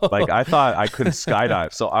I thought I couldn't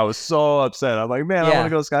skydive, so I was so upset. I'm like, man, I want to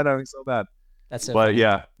go skydiving so bad. That's so. But funny.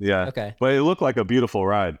 yeah. Okay. But it looked like a beautiful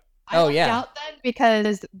ride. I doubt that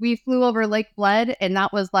because we flew over Lake Bled, and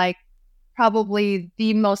that was like probably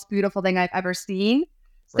the most beautiful thing I've ever seen.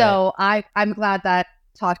 So I'm glad that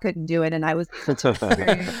Todd couldn't do it, and I was.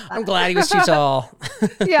 I'm glad he was too tall.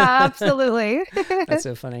 Yeah, absolutely. That's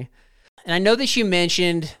so funny. And I know that you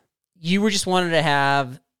mentioned you were just wanted to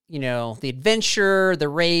have, the adventure, the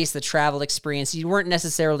race, the travel experience. You weren't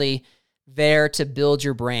necessarily there to build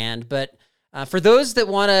your brand, but for those that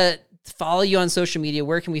want to follow you on social media,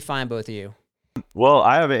 where can we find both of you? Well,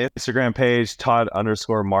 I have an Instagram page,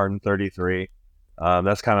 Todd_Martin33.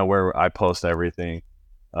 That's kind of where I post everything.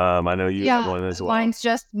 I know you have one as well. Mine's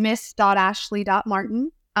just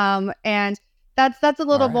miss.ashlie.martin. And that's a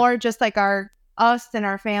little more just like us and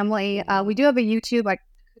our family. We do have a YouTube. I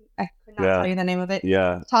could not tell you the name of it.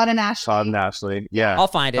 Yeah. Todd and Ashlie. Todd and Ashlie. Yeah. I'll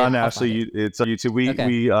find it. Todd and Ashlie. It's on YouTube. We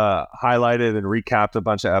highlighted and recapped a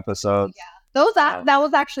bunch of episodes. Yeah. That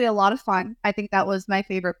was actually a lot of fun. I think that was my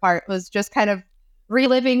favorite part, was just kind of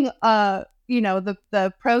reliving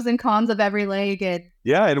the pros and cons of every leg. And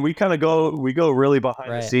and we kind of go really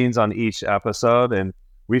behind the scenes on each episode, and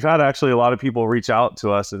we've had actually a lot of people reach out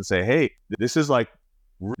to us and say, hey, this is like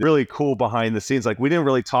really cool behind the scenes. Like, we didn't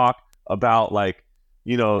really talk about like,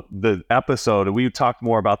 the episode, and we talked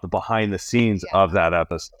more about the behind the scenes of that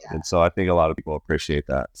episode. And so I think a lot of people appreciate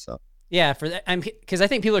that. So yeah, for that, because I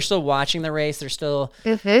think people are still watching the race. They're still,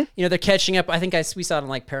 they're catching up. I think we saw it on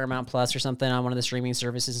like Paramount Plus or something on one of the streaming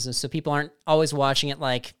services. And so people aren't always watching it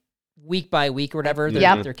like week by week or whatever.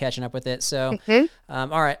 They're catching up with it. So, all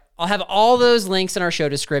right. I'll have all those links in our show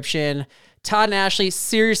description. Todd and Ashlie,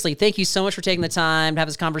 seriously, thank you so much for taking the time to have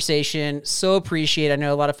this conversation. So appreciate it. I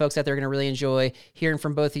know a lot of folks out there are going to really enjoy hearing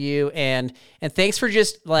from both of you. And thanks for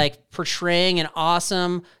just like portraying an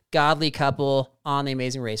awesome, godly couple on The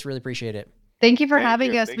Amazing Race. Really appreciate it. Thank you for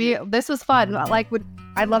having us. This was fun.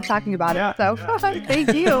 I love talking about it. So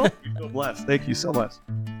thank you. You're so blessed. Thank you so much.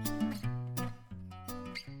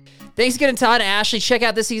 Thanks again to Todd and Ashlie. Check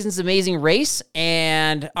out this season's Amazing Race.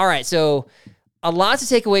 And all right, so a lot to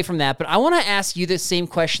take away from that, but I want to ask you the same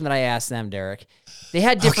question that I asked them, Derek. They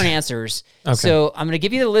had different answers. Okay. So I'm going to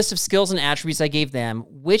give you the list of skills and attributes I gave them.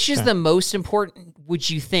 Which is the most important, would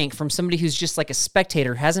you think, from somebody who's just like a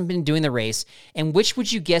spectator, hasn't been doing the race, and which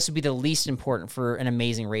would you guess would be the least important for an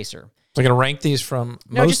amazing racer? So I'm going to rank these from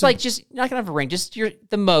No, just not going to have a rank. Just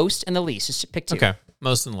the most and the least. Just pick two. Okay,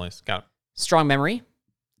 most and the least. Got it. Strong memory,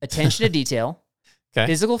 attention to detail,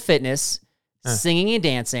 physical fitness, singing and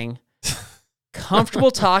dancing,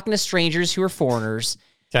 comfortable talking to strangers who are foreigners,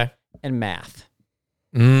 and math.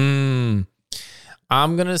 I'm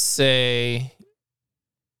going to say,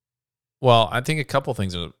 well, I think a couple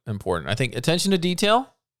things are important. I think attention to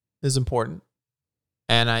detail is important.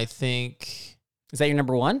 And I think... Is that your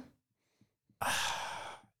number one?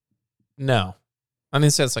 No. I'm going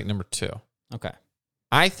to say it's like number two. Okay.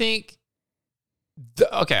 I think...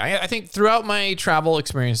 I think throughout my travel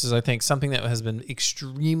experiences, I think something that has been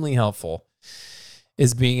extremely helpful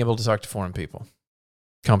is being able to talk to foreign people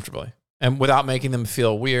comfortably and without making them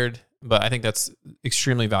feel weird. But I think that's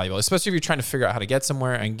extremely valuable, especially if you're trying to figure out how to get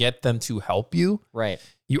somewhere and get them to help you. Right.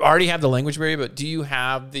 You already have the language barrier, but do you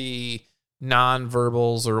have the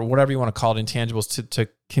non-verbals or whatever you want to call it, intangibles to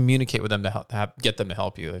communicate with them to get them to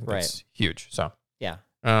help you? I think that's huge. So yeah.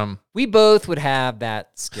 We both would have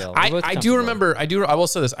that skill. I do remember, I will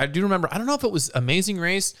say this. I do remember, I don't know if it was Amazing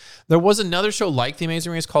Race. There was another show like The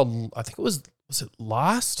Amazing Race called, I think it was it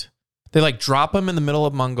Lost? They like drop them in the middle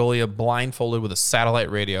of Mongolia blindfolded with a satellite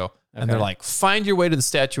radio. And they're like, find your way to the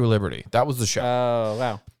Statue of Liberty. That was the show. Oh,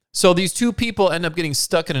 wow. So these two people end up getting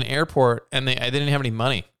stuck in an airport and they didn't have any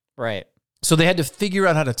money. Right. So they had to figure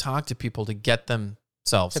out how to talk to people to get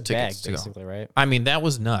themselves tickets to basically, go. Right? I mean, that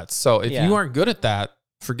was nuts. So if you aren't good at that,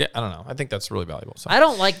 I don't know. I think that's really valuable. So I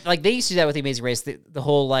don't like they used to do that with The Amazing Race, the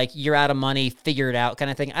whole like you're out of money, figure it out kind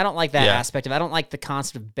of thing. I don't like that aspect of it. I don't like the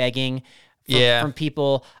concept of begging from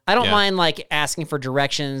people. I don't mind like asking for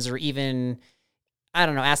directions or even, I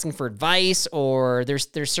don't know, asking for advice, or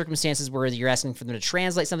there's circumstances where you're asking for them to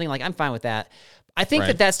translate something. Like, I'm fine with that. I think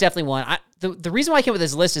that's definitely one. The reason why I came up with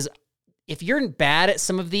this list is if you're bad at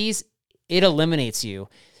some of these, it eliminates you.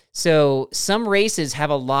 So some races have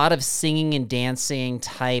a lot of singing and dancing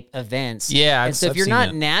type events. Yeah. And so if you're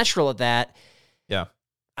not natural at that,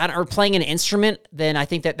 or playing an instrument, then I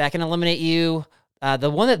think that can eliminate you. The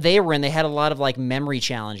one that they were in, they had a lot of like memory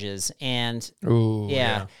challenges, and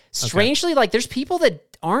strangely, like there's people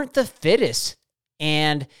that aren't the fittest,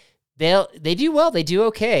 and they do well, they do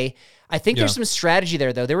okay. I think there's some strategy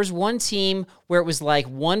there though. There was one team where it was like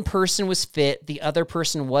one person was fit, the other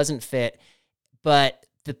person wasn't fit, but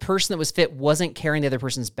the person that was fit wasn't carrying the other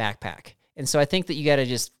person's backpack, and so I think that you got to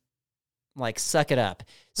just like suck it up.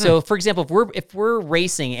 So, for example, if we're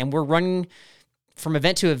racing and we're running from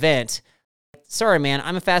event to event. Sorry, man,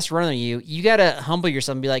 I'm a faster runner than you. You got to humble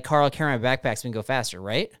yourself and be like, Carl, I'll carry my backpack so we can go faster,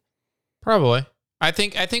 right? Probably. I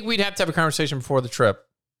think we'd have to have a conversation before the trip.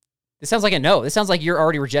 This sounds like a no. This sounds like you're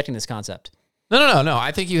already rejecting this concept. No.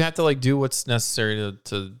 I think you have to like do what's necessary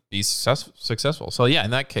to be successful. So yeah,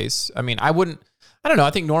 in that case, I mean, I don't know.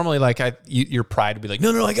 I think normally like your pride would be like,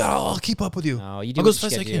 no, I'll keep up with you. No, you do I'll go what as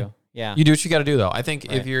fast you as I gotta can. Yeah. You do what you got to do, though. I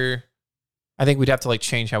think I think we'd have to like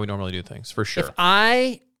change how we normally do things for sure. If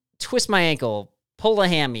I twist my ankle, pull a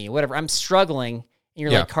hammy, whatever, I'm struggling, and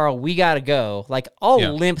you're like, Carl, we got to go. Like,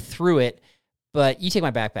 I'll limp through it, but you take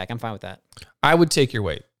my backpack. I'm fine with that. I would take your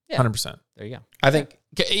weight, 100%. There you go. I think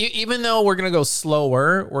even though we're going to go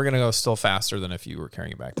slower, we're going to go still faster than if you were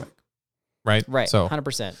carrying a backpack. Right? Right. So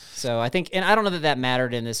 100%. So I think, and I don't know that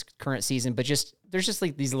mattered in this current season, but there's just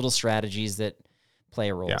like these little strategies that play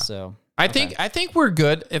a role. Yeah. So I think we're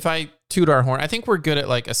good. If I toot our horn, I think we're good at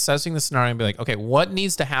like assessing the scenario and be like, okay, what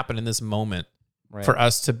needs to happen in this moment for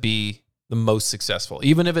us to be the most successful,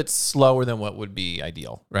 even if it's slower than what would be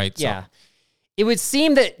ideal, right? Yeah. So, it would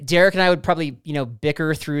seem that Derek and I would probably,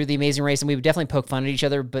 bicker through the Amazing Race, and we would definitely poke fun at each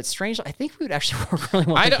other. But strangely, I think we would actually work really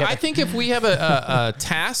well together. I think if we have a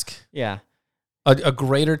task, a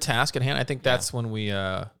greater task at hand, I think that's when we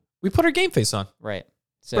put our game face on. Right.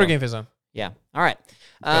 So, put our game face on. Yeah. All right.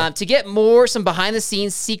 To get some behind the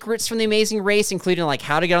scenes secrets from the Amazing Race, including like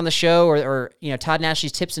how to get on the show or Todd and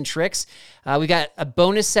Ashley's tips and tricks, we got a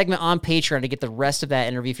bonus segment on Patreon to get the rest of that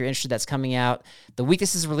interview. If you're interested, that's coming out the week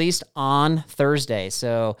this is released on Thursday.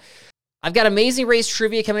 So I've got Amazing Race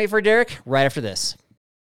trivia coming for Derek right after this.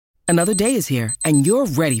 Another day is here and you're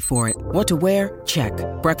ready for it. What to wear? Check.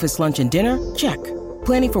 Breakfast, lunch, and dinner? Check.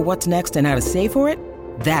 Planning for what's next and how to save for it?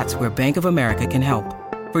 That's where Bank of America can help.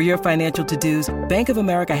 For your financial to-dos, Bank of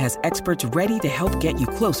America has experts ready to help get you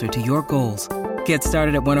closer to your goals. Get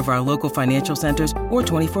started at one of our local financial centers or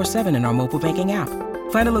 24/7 in our mobile banking app.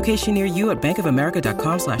 Find a location near you at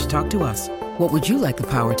bankofamerica.com/talktous. What would you like the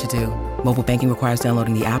power to do? Mobile banking requires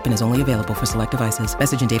downloading the app and is only available for select devices.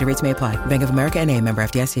 Message and data rates may apply. Bank of America N.A., member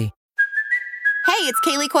FDIC. Hey, it's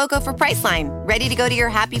Kaylee Cuoco for Priceline. Ready to go to your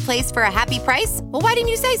happy place for a happy price? Well, why didn't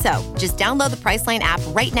you say so? Just download the Priceline app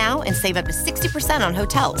right now and save up to 60% on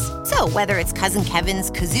hotels. So whether it's Cousin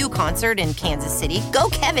Kevin's Kazoo Concert in Kansas City, go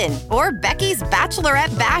Kevin, or Becky's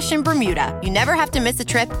Bachelorette Bash in Bermuda, you never have to miss a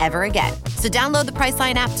trip ever again. So download the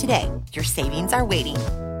Priceline app today. Your savings are waiting.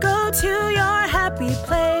 Go to your happy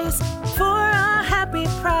place for a happy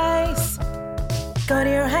price. Go to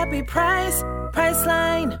your happy price,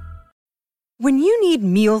 Priceline. When you need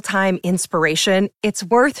mealtime inspiration, it's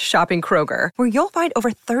worth shopping Kroger, where you'll find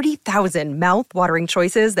over 30,000 mouth-watering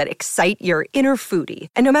choices that excite your inner foodie.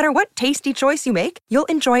 And no matter what tasty choice you make, you'll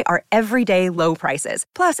enjoy our everyday low prices,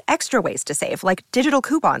 plus extra ways to save, like digital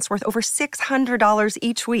coupons worth over $600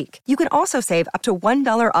 each week. You can also save up to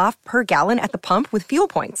 $1 off per gallon at the pump with fuel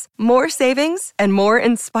points. More savings and more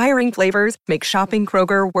inspiring flavors make shopping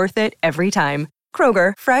Kroger worth it every time.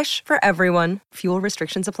 Kroger, fresh for everyone. Fuel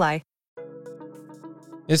restrictions apply.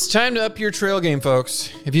 It's time to up your trail game, folks.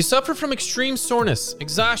 If you suffer from extreme soreness,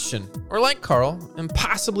 exhaustion, or like Carl,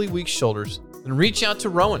 impossibly weak shoulders, then reach out to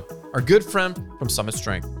Rowan, our good friend from Summit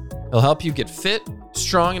Strength. He'll help you get fit,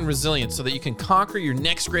 strong, and resilient so that you can conquer your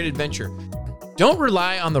next great adventure. Don't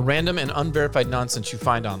rely on the random and unverified nonsense you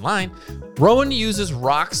find online. Rowan uses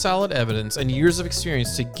rock-solid evidence and years of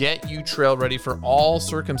experience to get you trail ready for all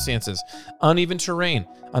circumstances. Uneven terrain,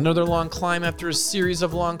 another long climb after a series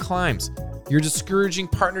of long climbs, your discouraging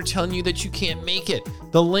partner telling you that you can't make it.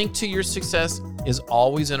 The link to your success is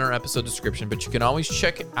always in our episode description, but you can always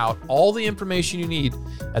check out all the information you need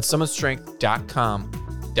at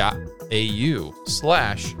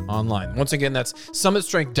summitstrength.com.au/online. Once again, that's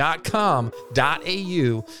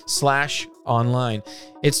summitstrength.com.au/online.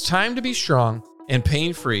 It's time to be strong and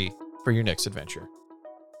pain-free for your next adventure.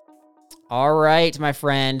 All right, my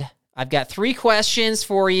friend. I've got 3 questions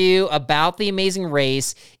for you about the Amazing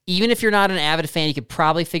Race. Even if you're not an avid fan, you could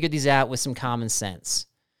probably figure these out with some common sense.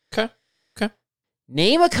 Okay.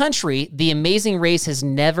 Name a country the Amazing Race has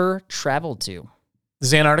never traveled to.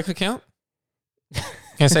 Does Antarctica count? Can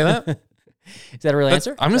I say that? Is that a real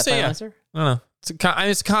answer? I'm going to say yeah. Answer? I don't know. It's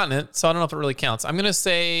a continent, so I don't know if it really counts. I'm going to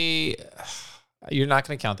say... You're not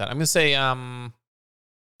going to count that. I'm going to say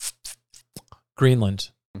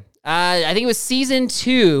Greenland. I think it was season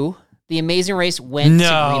 2. The Amazing Race went to Greenland.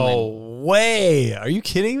 No way. Are you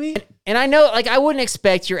kidding me? And I know, I wouldn't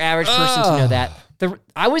expect your average person to know that.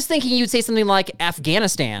 I was thinking you'd say something like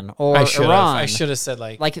Afghanistan or Iran. I should have said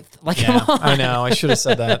like yeah, come on. I know. I should have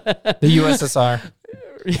said that. The USSR.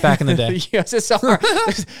 Back in the day. The USSR.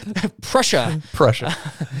 Prussia.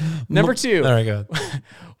 Number 2. All right, go ahead.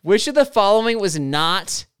 Which of the following was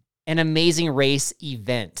not an Amazing Race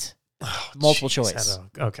event? Multiple choice.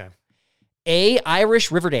 Okay. A,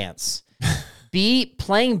 Irish river dance. B,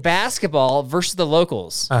 playing basketball versus the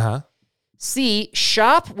locals. Uh-huh. C,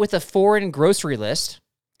 shop with a foreign grocery list.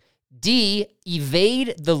 D,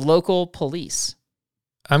 evade the local police.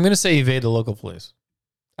 I'm going to say evade the local police.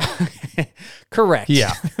 Correct.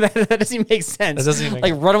 Yeah. that doesn't even make sense. That doesn't even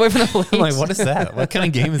like run away from the police. I'm like, what is that? What kind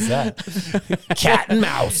of game is that? Cat and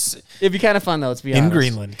mouse. It'd be kind of fun though. Let's be In honest.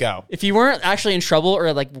 Greenland, go. If you weren't actually in trouble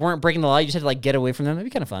or like weren't breaking the law, you just had to like get away from them. It'd be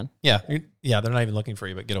kind of fun. Yeah. They're not even looking for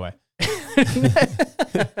you, but get away.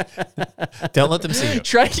 Don't let them see you.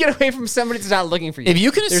 Try to get away from somebody that's not looking for you. If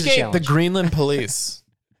you can There's a escape the challenge. Greenland police,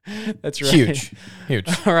 That's right. huge.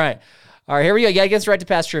 All right. Here we go. Yeah, I guess right to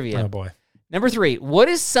pass trivia. Oh, boy. Number 3. What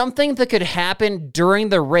is something that could happen during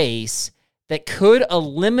the race that could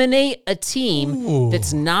eliminate a team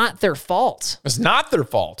that's not their fault? It's not their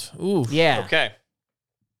fault. Ooh. Yeah. Okay.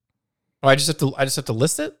 Oh, I just have to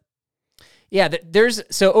list it? Yeah,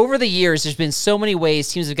 so over the years, there's been so many ways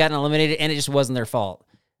teams have gotten eliminated, and it just wasn't their fault.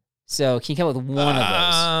 So can you come up with one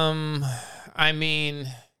of those? I mean,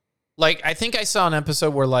 like, I think I saw an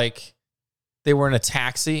episode where, like, they were in a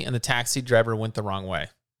taxi, and the taxi driver went the wrong way.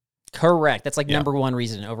 Correct. That's like number one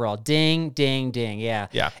reason overall. Ding, ding, ding. Yeah.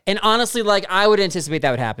 Yeah. And honestly, like, I would anticipate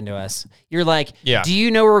that would happen to us. You're like, Yeah. do you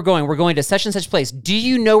know where we're going? We're going to such and such place. Do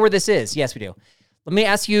you know where this is? Yes, we do. Let me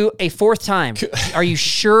ask you a fourth time. Are you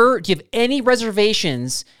sure? Do you have any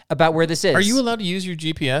reservations about where this is? Are you allowed to use your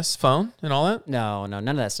GPS phone and all that? No, none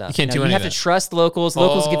of that stuff. You can't do You any have of to that. trust locals.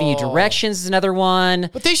 Locals giving you directions is another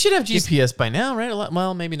one. But they should have GPS by now, right?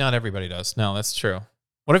 Well, maybe not everybody does. No, that's true.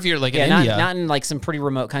 What if you're like in India? Not in like some pretty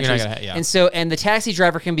remote countries. You're not gonna, And the taxi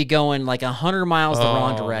driver can be going like 100 miles the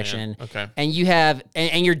wrong direction. Man. Okay. And you have,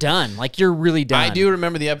 and you're done. Like you're really done. I do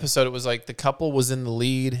remember the episode. It was like the couple was in the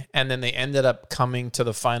lead, and then they ended up coming to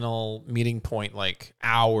the final meeting point like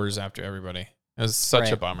hours after everybody. It was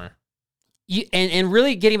such a bummer. And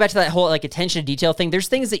really getting back to that whole like attention to detail thing, there's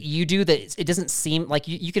things that you do that it doesn't seem like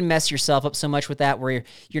you can mess yourself up so much with that where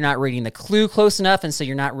you're not reading the clue close enough, and so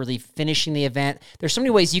you're not really finishing the event. There's so many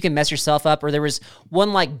ways you can mess yourself up. Or there was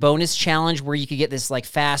one like bonus challenge where you could get this like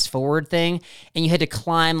fast forward thing, and you had to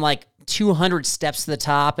climb like 200 steps to the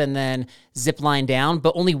top and then zip line down,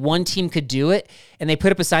 but only one team could do it. And they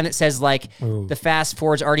put up a sign that says like the fast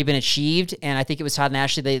forward's already been achieved. And I think it was Todd and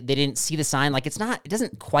Ashlie. They didn't see the sign. Like it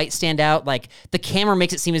doesn't quite stand out. Like the camera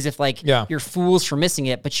makes it seem as if like you're fools for missing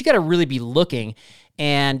it, but you got to really be looking.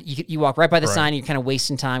 And you walk right by the sign. And you're kind of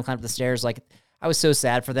wasting time climbing up the stairs. Like I was so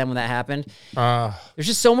sad for them when that happened. There's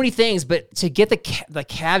just so many things, but to get the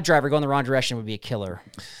cab driver going the wrong direction would be a killer.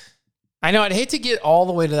 I know. I'd hate to get all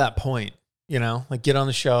the way to that point, you know, like get on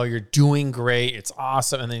the show, you're doing great, it's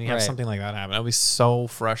awesome, and then you have something like that happen. That would be so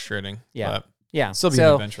frustrating. Yeah. But yeah. Still be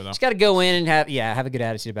an adventure, though. Just got to go in and have a good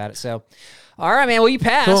attitude about it. So, all right, man. Well, you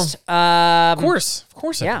passed. Cool. Of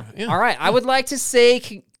course. Yeah. All right. I would like to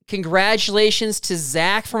say congratulations to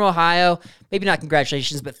Zach from Ohio. Maybe not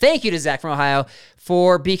congratulations, but thank you to Zach from Ohio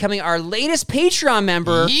for becoming our latest Patreon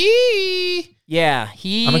member. Yee! Yeah,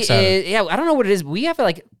 I'm excited. I don't know what it is. We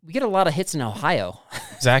get a lot of hits in Ohio.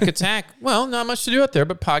 Zach Attack. Well, not much to do out there,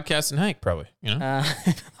 but podcast and hike probably. You know,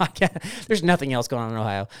 there's nothing else going on in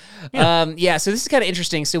Ohio. Yeah. So this is kind of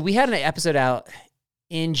interesting. So we had an episode out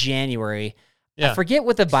in January. Yeah. I forget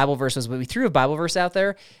what the Bible verse was, but we threw a Bible verse out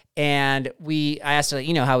there, and I asked,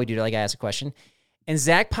 you know how we do it. Like I asked a question, and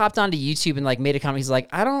Zach popped onto YouTube and like made a comment. He's like,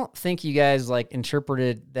 I don't think you guys like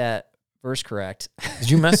interpreted that verse correct.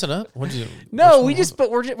 Did you mess it up? What did you? No,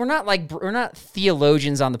 but we're not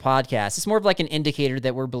theologians on the podcast. It's more of like an indicator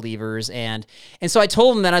that we're believers. And so I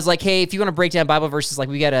told him that I was like, hey, if you want to break down Bible verses, like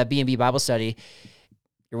we got a B&B Bible study,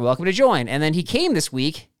 you're welcome to join. And then he came this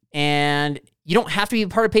week, and you don't have to be a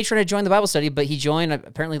part of Patreon to join the Bible study, but he joined,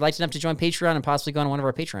 apparently liked enough to join Patreon and possibly go on one of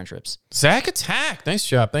our Patreon trips. Zach Attack. Nice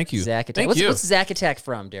job. Thank you. Zach Attack. What's Zach Attack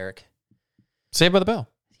from, Derek? Saved by the Bell.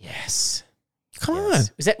 Yes. Come on.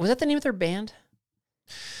 Was that the name of their band?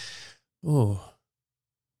 Ooh.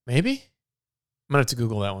 Maybe? I'm going to have to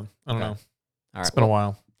Google that one. I don't know. All right. It's been a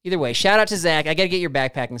while. Either way, shout out to Zach. I got to get your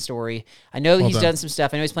backpacking story. I know that he's done. done some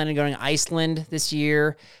stuff. I know he's planning on going to Iceland this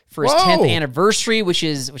year for his 10th anniversary, which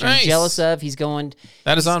Nice. I'm jealous of. He's going.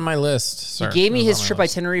 That is on my list, sir. He gave me That is his on my trip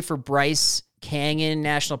list. itinerary for Bryce Canyon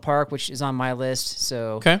National Park, which is on my list.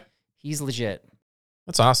 So Okay. he's legit.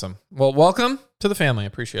 That's awesome. Well, welcome to the family. I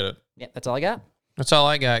appreciate it. Yeah, that's all I got. That's all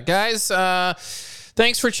I got. Guys,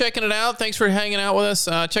 thanks for checking it out. Thanks for hanging out with us.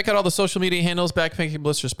 Check out all the social media handles, Backpacking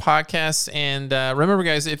Blisters Podcast. And remember,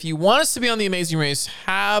 guys, if you want us to be on The Amazing Race,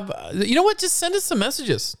 you know what? Just send us some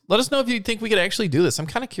messages. Let us know if you think we could actually do this. I'm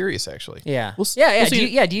kind of curious, actually. Yeah. We'll Yeah.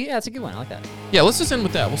 see That's a good one. I like that. Yeah, let's just end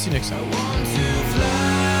with that. We'll see you next time.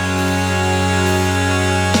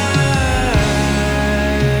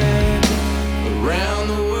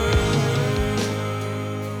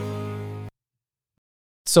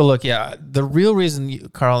 So look, the real reason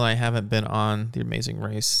Carl and I haven't been on The Amazing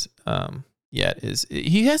Race yet is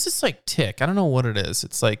he has this like tick. I don't know what it is.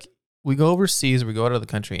 It's like we go overseas, we go out of the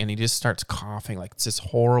country, and he just starts coughing. Like it's this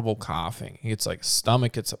horrible coughing. He gets like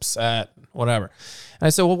stomach gets upset, whatever. And I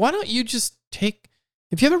said, well, why don't you just take,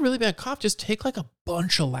 if you have a really bad cough, just take like a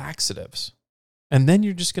bunch of laxatives. And then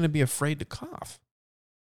you're just going to be afraid to cough.